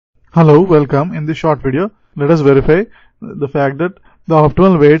Hello, welcome. In this short video, let us verify the fact that the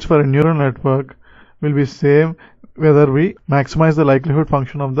optimal weights for a neural network will be same whether we maximize the likelihood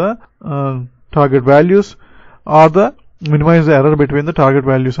function of the target values or minimize the error between the target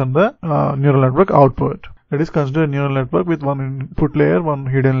values and the neural network output. That is, consider a neural network with one input layer, one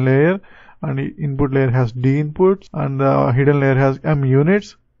hidden layer, and the input layer has D inputs and the hidden layer has M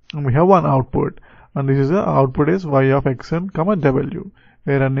units, and we have one output, and this is the output is y of xn comma w,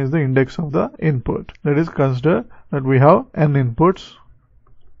 where n is the index of the input. That is, consider that we have n inputs.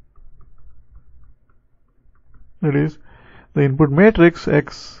 That is, the input matrix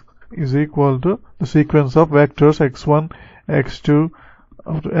X is equal to the sequence of vectors x1, x2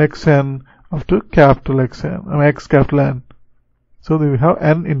 up to xn up to capital Xn, x capital N. So we have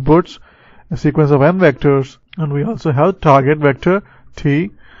n inputs, a sequence of n vectors, and we also have target vector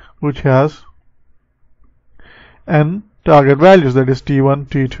T, which has n target values, that is t1,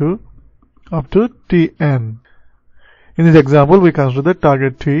 t2 up to tn. In this example, we consider that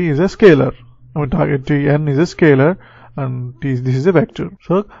target t is a scalar. Target tn is a scalar and this is a vector.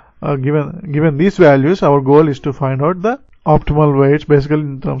 So given these values, our goal is to find out the optimal weights. Basically,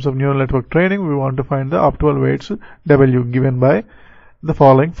 in terms of neural network training, we want to find the optimal weights w given by the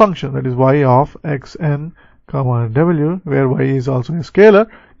following function, that is y of xn comma w, where y is also a scalar,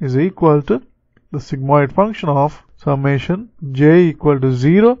 is equal to the sigmoid function of summation j equal to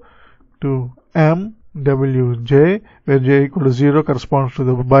 0 to m wj, where j equal to 0 corresponds to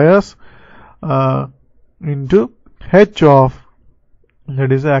the bias, into h of,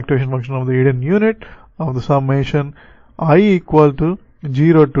 that is the activation function of the hidden unit, of the summation I equal to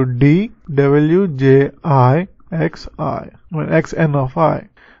 0 to d wji xi, xn of I.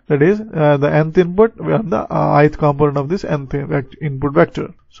 That is the nth input and the ith component of this nth input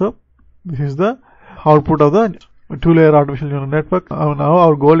vector. So this is the output of the two-layer artificial neural network. Now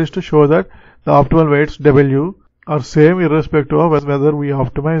our goal is to show that the optimal weights w are same irrespective of whether we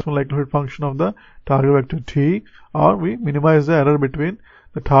optimize the likelihood function of the target vector t or we minimize the error between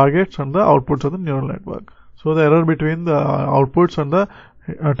the targets and the outputs of the neural network. So the error between the outputs and the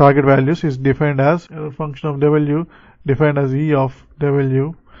target values is defined as error function of w, defined as e of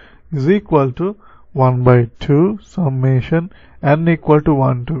w, is equal to 1 by 2 summation n equal to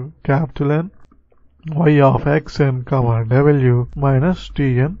 1 to capital N y of xn comma w minus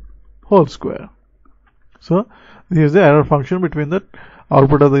tn whole square. So this is the error function between the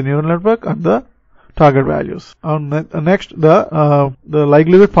output of the neural network and the target values. Next, the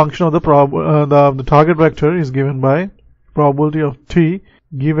likelihood function of the target vector is given by probability of t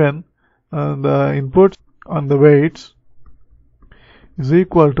given the inputs and the weights is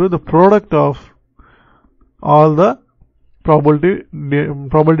equal to the product of all the probability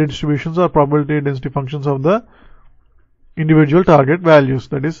distributions or probability density functions of the individual target values,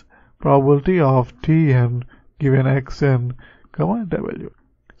 that is probability of tn given xn comma w.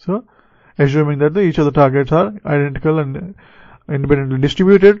 So assuming that each of the targets are identical and independently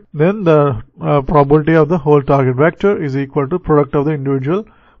distributed, then the probability of the whole target vector is equal to product of the individual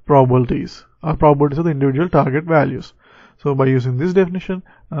probabilities or probabilities of the individual target values. So by using this definition,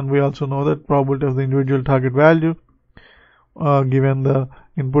 and we also know that probability of the individual target value given the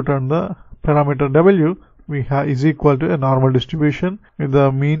input and the parameter w is equal to a normal distribution with the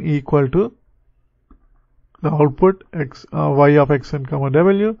mean equal to the output y of xn comma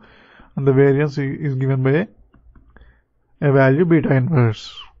w, and the variance is given by a value beta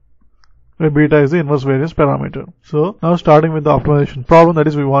inverse, where beta is the inverse variance parameter. So now starting with the optimization problem, that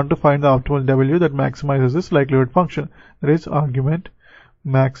is, we want to find the optimal w that maximizes this likelihood function, that is argument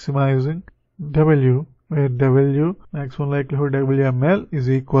maximizing w, where w maximum likelihood wml is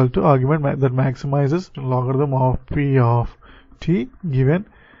equal to argument that maximizes logarithm of p of t given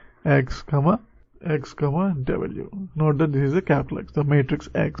x comma w. Note that this is a capital X, the matrix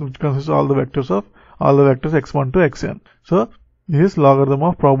X, which consists of all the vectors x1 to xn. So this is logarithm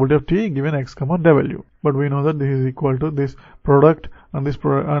of probability of t given x comma w. But we know that this is equal to this product, and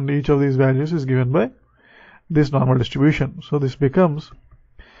and each of these values is given by this normal distribution. So this becomes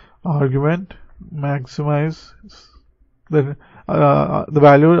argument maximize the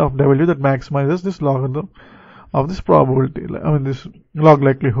value of w that maximizes this logarithm of this probability, this log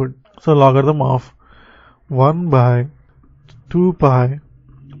likelihood. So logarithm of 1 by 2 pi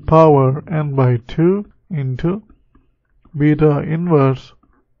power n by 2 into beta inverse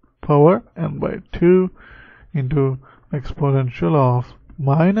power n by 2 into exponential of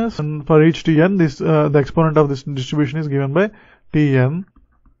minus, and for each tn, this the exponent of this distribution is given by tn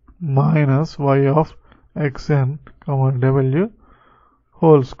minus y of xn comma w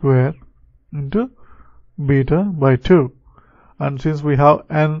whole square into beta by 2. And since we have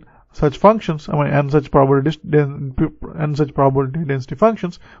n such functions, n such probability density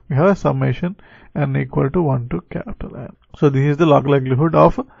functions, we have a summation n equal to 1 to capital N. So this is the log likelihood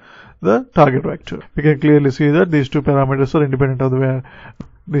of the target vector. We can clearly see that these two parameters are independent of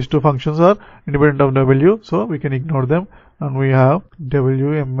these two functions are independent of W, so we can ignore them, and we have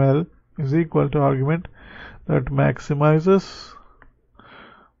WML is equal to argument that maximizes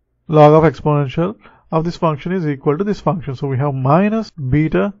log of exponential of this function is equal to this function. So we have minus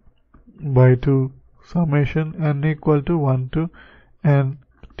beta by 2 summation n equal to 1 to n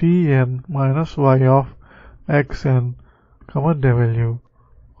tn minus y of xn comma w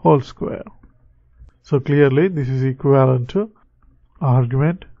whole square. So clearly this is equivalent to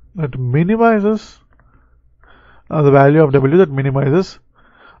argument that minimizes the value of w that minimizes.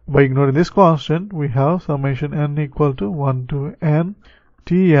 By ignoring this constant, we have summation n equal to 1 to n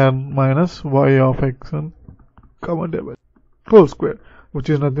tn minus y of xn comma w whole square, which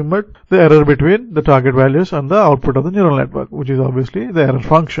is nothing but the error between the target values and the output of the neural network, which is obviously the error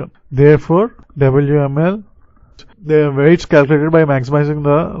function. Therefore, WML, the weights calculated by maximizing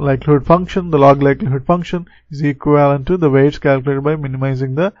the likelihood function, the log likelihood function, is equivalent to the weights calculated by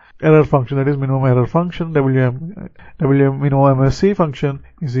minimizing the error function, that is minimum error function. minimum mmse function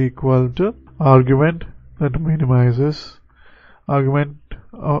is equal to argument that minimizes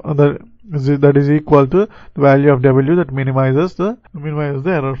that is equal to the value of w that minimizes the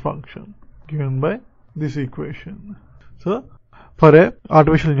error function given by this equation. So for a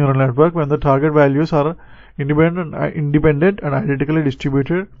artificial neural network, when the target values are independent and identically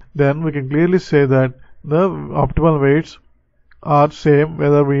distributed, then we can clearly say that the optimal weights are same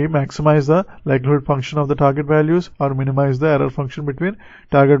whether we maximize the likelihood function of the target values or minimize the error function between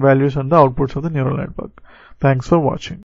target values and the outputs of the neural network. Thanks for watching.